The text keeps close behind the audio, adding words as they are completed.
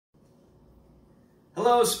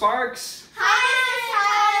Hello, Sparks.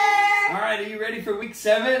 Hi, Tyler. All right, are you ready for week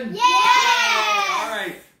 7? Yes. All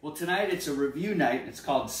right. Well, tonight it's a review night. It's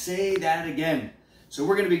called Say That Again. So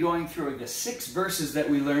we're going to be going through the 6 verses that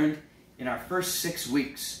we learned in our first 6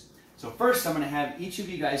 weeks. So first I'm going to have each of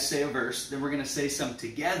you guys say a verse, then we're going to say some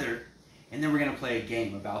together, and then we're going to play a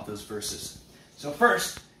game about those verses. So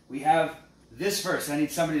first, we have this verse. I need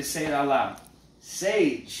somebody to say it out loud.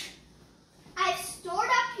 Sage. I've stored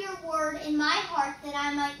up your word in my heart that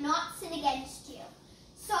I might not sin against you.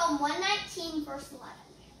 Psalm 119, verse 11.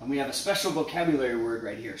 And we have a special vocabulary word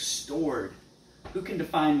right here, stored. Who can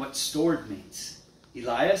define what stored means?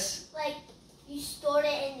 Elias? Like you stored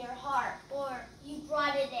it in your heart, or you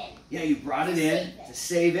brought it in. Yeah, you brought it in to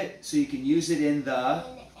save it so you can use it in the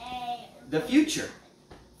future.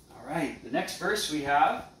 All right, the next verse we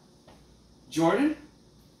have, Jordan?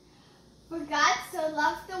 For God so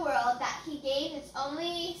loved the world that he gave his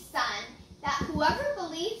only Son, that whoever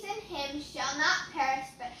believes in him shall not perish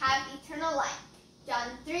but have eternal life. John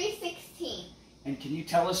 3:16. And can you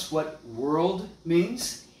tell us what world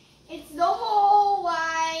means? It's the whole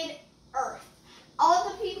wide earth. All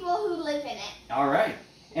the people who live in it. All right.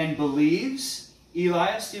 And believes?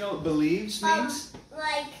 Elias, do you know what believes means?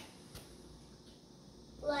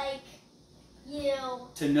 Like you.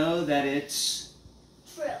 To know that it's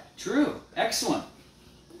True. true. Excellent.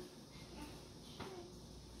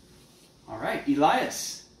 All right,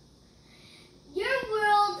 Elias. Your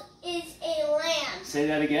world is a lamp. Say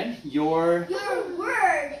that again. Your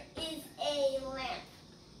word is a lamp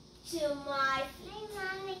to my feet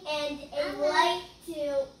and a light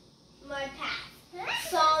to my path.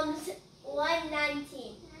 Psalms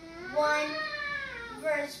 119, 1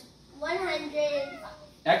 verse 100.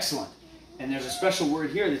 Excellent. And there's a special word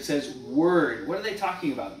here that says word. What are they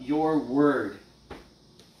talking about? Your word.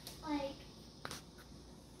 Like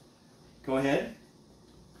Go ahead.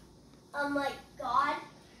 like God.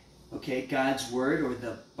 Okay, God's word or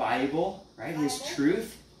the Bible, right? His Bible.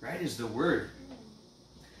 truth, right, is the word.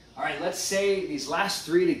 All right, let's say these last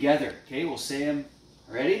 3 together. Okay, we'll say them.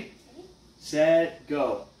 Ready? Set,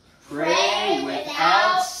 go. Pray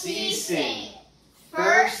without ceasing.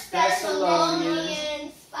 1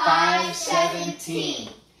 Thessalonians 5:17.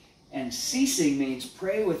 And ceasing means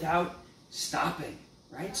pray without stopping,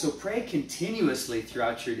 right? So pray continuously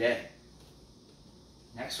throughout your day.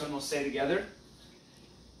 Next one we'll say together.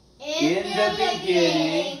 In the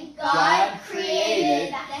beginning, God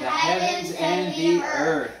created the heavens and the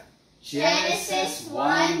earth. Genesis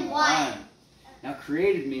 1:1. Now,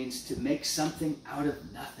 created means to make something out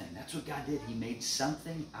of nothing. That's what God did. He made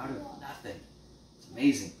something out of nothing. It's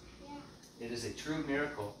amazing. It is a true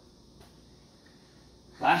miracle.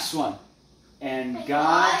 Last one. And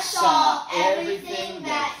God saw everything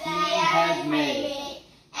that he had made,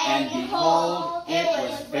 and behold, it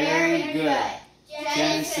was very good.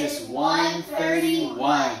 Genesis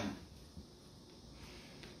 1:31.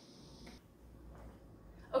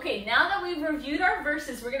 Okay, now that we've reviewed our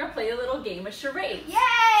verses, we're going to play a little game of charades.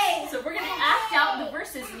 Yay! So we're going to act out the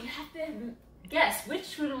verses, and you have to guess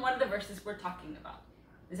which one of the verses we're talking about.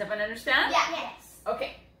 Does everyone understand? Yeah. Yes.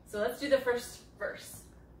 Okay, so let's do the first verse.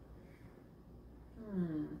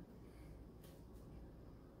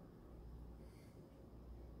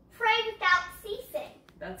 Pray without ceasing.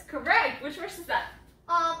 That's correct. Which verse is that?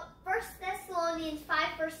 1 Thessalonians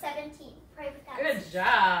 5 verse 17. Pray without Good ceasing.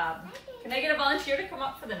 job. Can I get a volunteer to come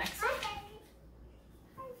up for the next one?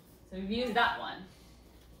 So we've used that one.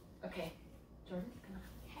 Okay, Jordan, come on.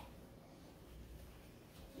 Okay.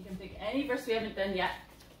 You can pick any verse we haven't done yet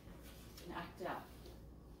and act it out.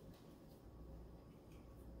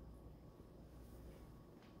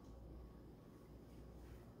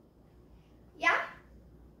 Yeah?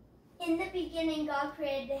 In the beginning, God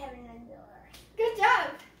created the heaven and the earth. Good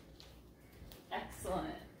job.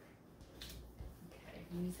 Excellent. Okay,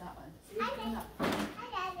 use that one. See, coming up.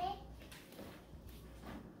 Hi, Daddy.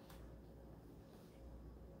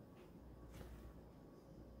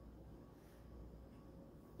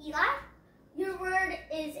 Eli, your word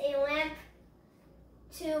is a lamp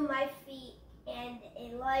to my feet and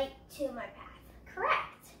a light to my path.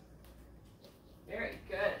 Correct. Very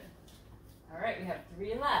good. All right, we have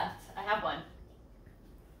 3 left. I have one.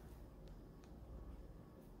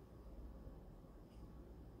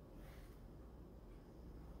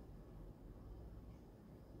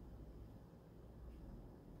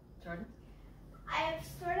 Jordan? I have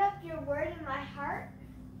stored up your word in my heart.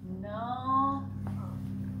 No.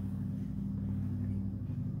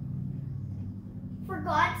 For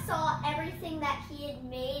God saw everything that he had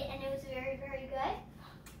made, and it was very, very good.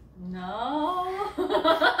 No.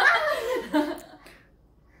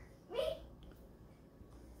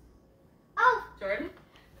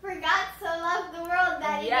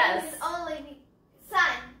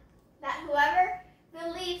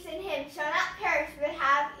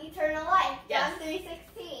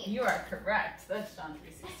 You are correct. That's John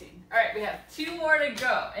 3:16. All right, we have 2 more to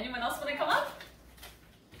go. Anyone else want to come up?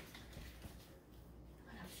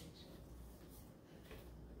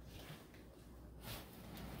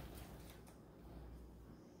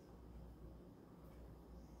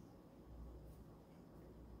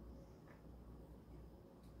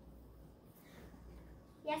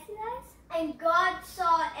 Yes, you guys? And God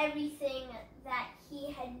saw everything that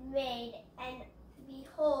he had made, and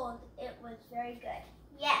behold, it was very good.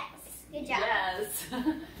 Yes. Good job. Yes.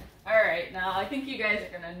 All right, now I think you guys are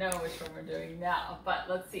going to know which one we're doing now, but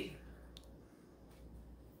let's see.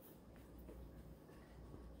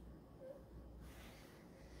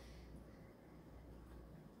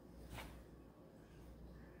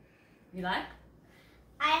 Eli?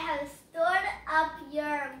 I have stored up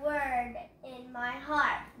your word in my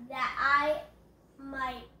heart, that I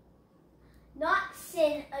might not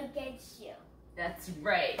sin against you. That's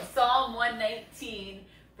right. Psalm 119,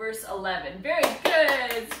 verse 11. Very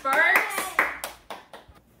good, Sparks.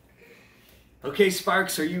 Okay,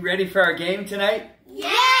 Sparks, are you ready for our game tonight? Yay!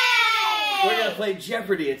 We're going to play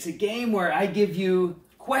Jeopardy. It's a game where I give you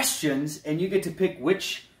questions and you get to pick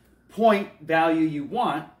which point value you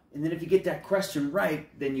want. And then if you get that question right,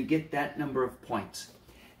 then you get that number of points.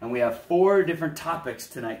 And we have 4 different topics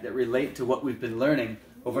tonight that relate to what we've been learning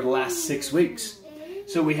over the last 6 weeks.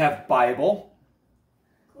 So we have Bible,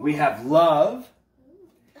 we have love,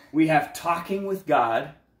 we have talking with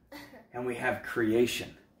God, and we have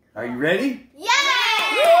creation. Are you ready? Yay!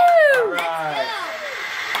 All right.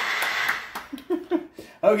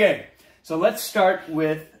 Okay, so let's start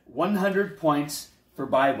with 100 points for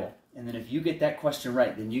Bible. And then if you get that question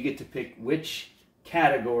right, then you get to pick which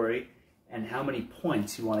category and how many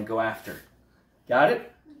points you want to go after. Got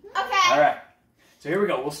it? Okay. All right. So here we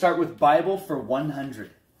go. We'll start with Bible for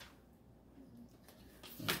 100.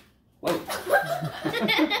 Whoa.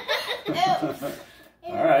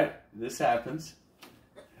 All right. This happens.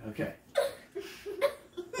 Okay.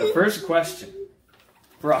 The first question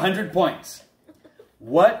for 100 points.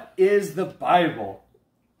 What is the Bible?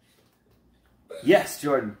 Yes,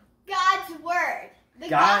 Jordan. God's word. The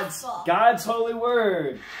gospel. God's holy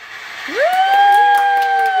word. Woo!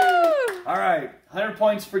 All right, 100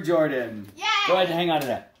 points for Jordan. Yay! Go ahead and hang on to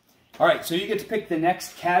that. All right, so you get to pick the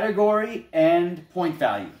next category and point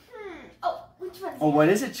value. Oh, which one? Oh, what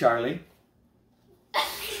is it, Charlie?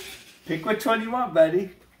 Pick which one you want,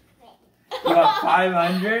 buddy. You want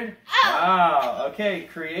 500? Wow, okay,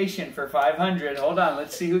 creation for 500. Hold on,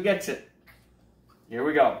 let's see who gets it. Here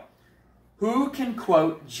we go. Who can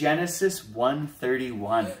quote Genesis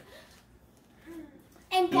 1:31?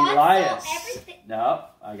 And God Elias. saw everything. No,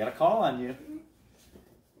 I got a call on you.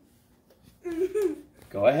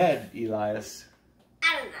 Go ahead, Elias.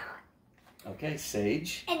 I don't know. Okay,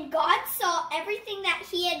 Sage. And God saw everything that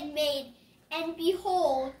he had made, and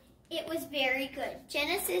behold, it was very good.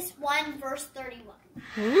 Genesis 1, verse 31.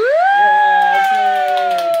 Woo! Yeah,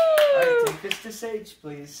 Sage. All right, take this to Sage,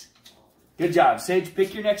 please. Good job. Sage,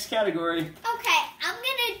 pick your next category. Okay, I'm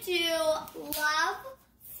going to do love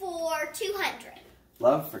for 200.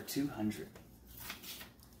 Love for 200.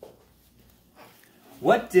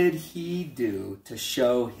 What did he do to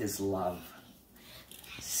show his love?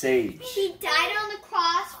 Sage. He died on the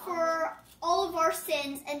cross for all of our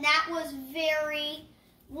sins, and that was very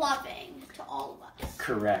loving to all of us.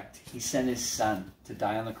 Correct. He sent his son to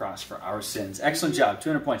die on the cross for our sins. Excellent job.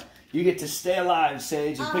 200 points. You get to stay alive,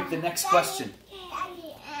 Sage, and pick the next question.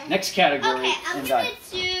 Next category. Okay, I'm and going die.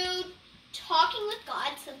 to do talking with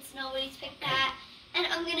God, since nobody's picked that, and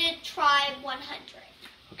I'm going to try 100.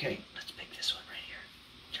 Okay, let's pick this one right here.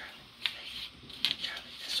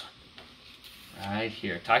 Charlie, this one. Right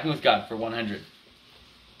here. Talking with God for 100.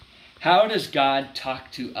 How does God talk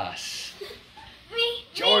to us?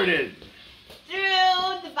 Jordan.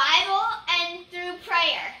 Through the Bible and through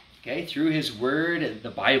prayer. Okay, through his word and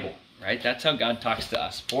the Bible, right? That's how God talks to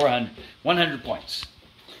us. 100 points.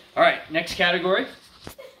 All right, next category.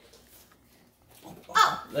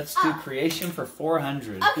 Let's do creation for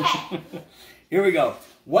 400. Okay. Here we go.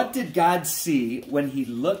 What did God see when he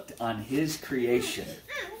looked on his creation?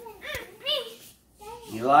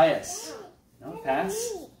 Elias. No, pass.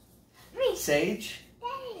 Sage.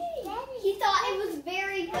 He thought it was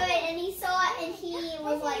very good, and he saw it, and he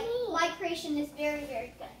was like, my creation is very,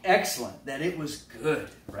 very good. Excellent. That it was good,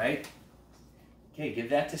 right? Okay, give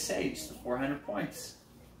that to Sage, the 400 points.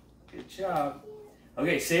 Good job.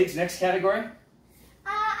 Okay, Sage, next category.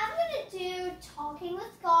 I'm going to do talking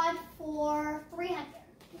with God for 300.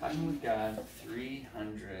 Talking with God,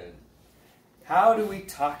 300. How do we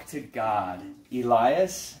talk to God?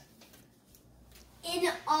 Elias? in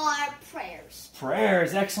our prayers.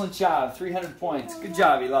 Prayers. Excellent job. 300 points. Good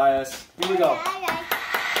job, Elias. Here we go.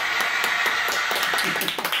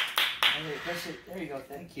 There you go.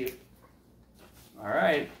 Thank you. All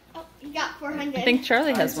right. Oh, you got 400. I think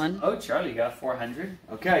Charlie has one. Oh, Charlie got 400.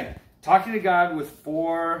 Okay. Talking to God with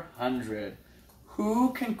 400.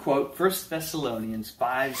 Who can quote 1 Thessalonians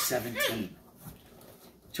 5:17?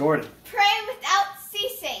 Jordan. Pray without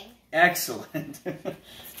ceasing. Excellent.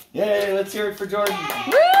 Yay, let's hear it for Jordan.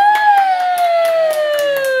 Woo!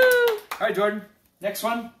 All right, Jordan. Next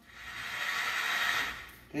one.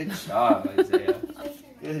 Good job, Isaiah.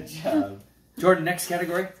 Good job. Jordan, next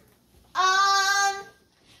category.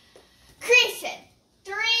 Creation.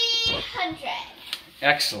 300.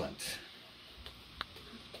 Excellent.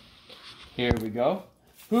 Here we go.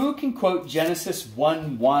 Who can quote Genesis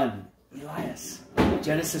 1:1? Elias.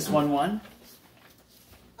 Genesis 1:1.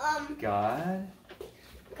 God.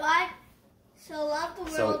 God so loved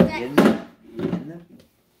the So world that in the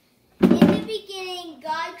beginning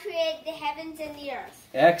God created the heavens and the earth.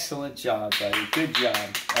 Excellent job, buddy. Good job.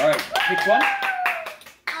 All right, pick one.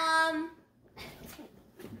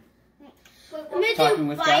 I'm gonna Talking do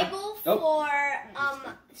with Bible God? for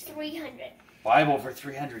 300. Bible for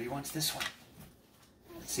 300. He wants this one.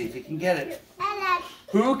 Let's see if he can get it.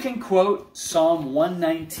 Who can quote Psalm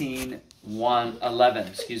 119, 11?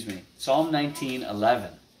 Excuse me. Psalm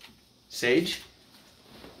 19:11. Sage?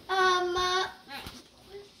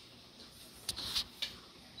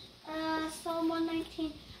 Psalm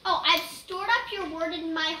 119. Oh, I've stored up your word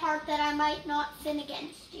in my heart that I might not sin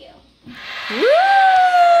against you. Woo!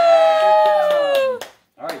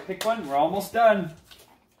 All right, pick one. We're almost done.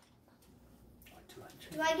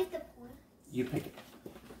 Do I get the point? You pick it.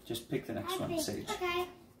 Just pick the next one, Sage. Okay.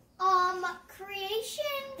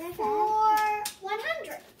 Creation for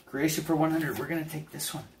 100. Creation for 100. We're going to take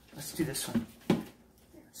this one. Let's do this one.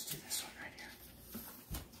 Let's do this one right here.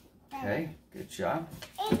 Okay, good job.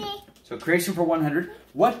 So creation for 100.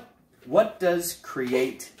 What does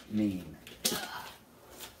create mean?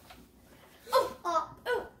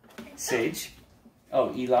 Sage?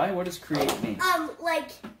 Oh, Eli, what does create mean?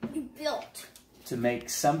 Like you built. To make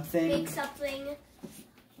something... Make something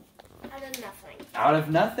out of nothing. Out of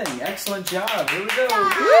nothing. Excellent job. Here we go. I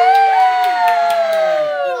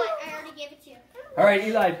already gave it to you. All right,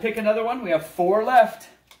 Eli, pick another one. We have 4 left.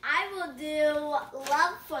 I will do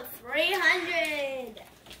love for 300.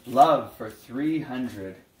 Love for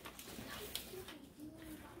 300.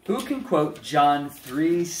 Who can quote John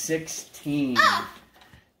 3:16?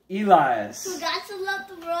 Elias. For God so loved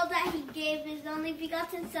the world that he gave his only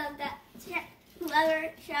begotten Son, that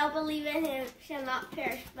whoever shall believe in him shall not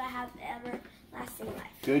perish but have everlasting life.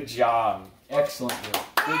 Good job. Excellent work.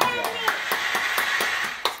 Good job.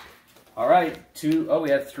 All right, we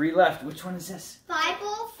have 3 left. Which one is this?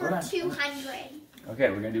 Bible for 200. Okay,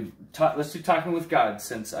 we're going to do, let's do Talking with God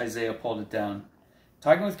since Isaiah pulled it down.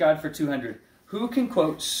 Talking with God for 200. Who can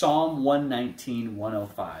quote Psalm 119,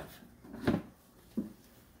 105?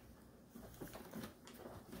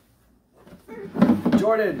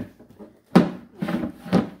 Jordan.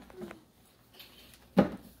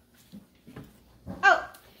 Oh,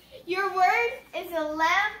 your word is a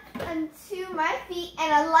lamp unto my feet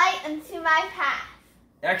and a light unto my path.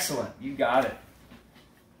 Excellent. You got it.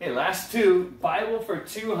 Okay, last 2. Bible for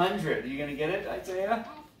 200. Are you going to get it, Isaiah?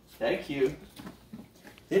 Thank you.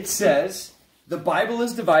 It says, the Bible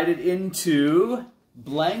is divided into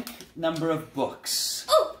blank number of books.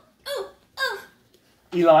 Ooh.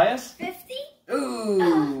 Elias? 50?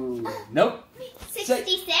 Ooh. Nope.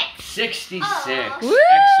 66? 66. Woo!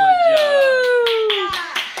 Excellent job.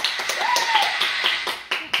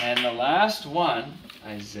 And the last one,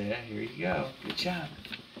 Isaiah, here you go. Good job.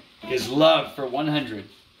 Is love for 100.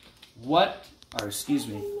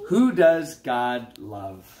 Who does God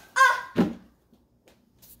love?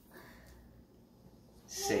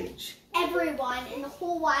 Sage. Everyone in the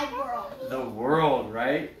whole wide world. The world,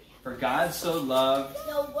 right? For God so loved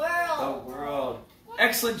The world. the world.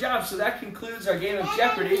 Excellent job. So that concludes our game of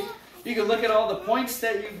Jeopardy. You can look at all the points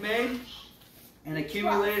that you've made and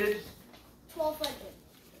accumulated. 1,200.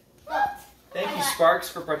 Thank you, Sparks,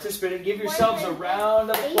 for participating. Give yourselves a round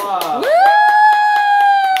of applause. Woo!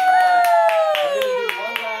 We're going to do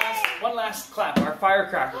one last clap, our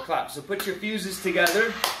firecracker clap. So put your fuses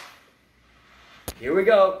together. Here we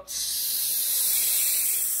go.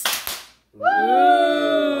 Woo!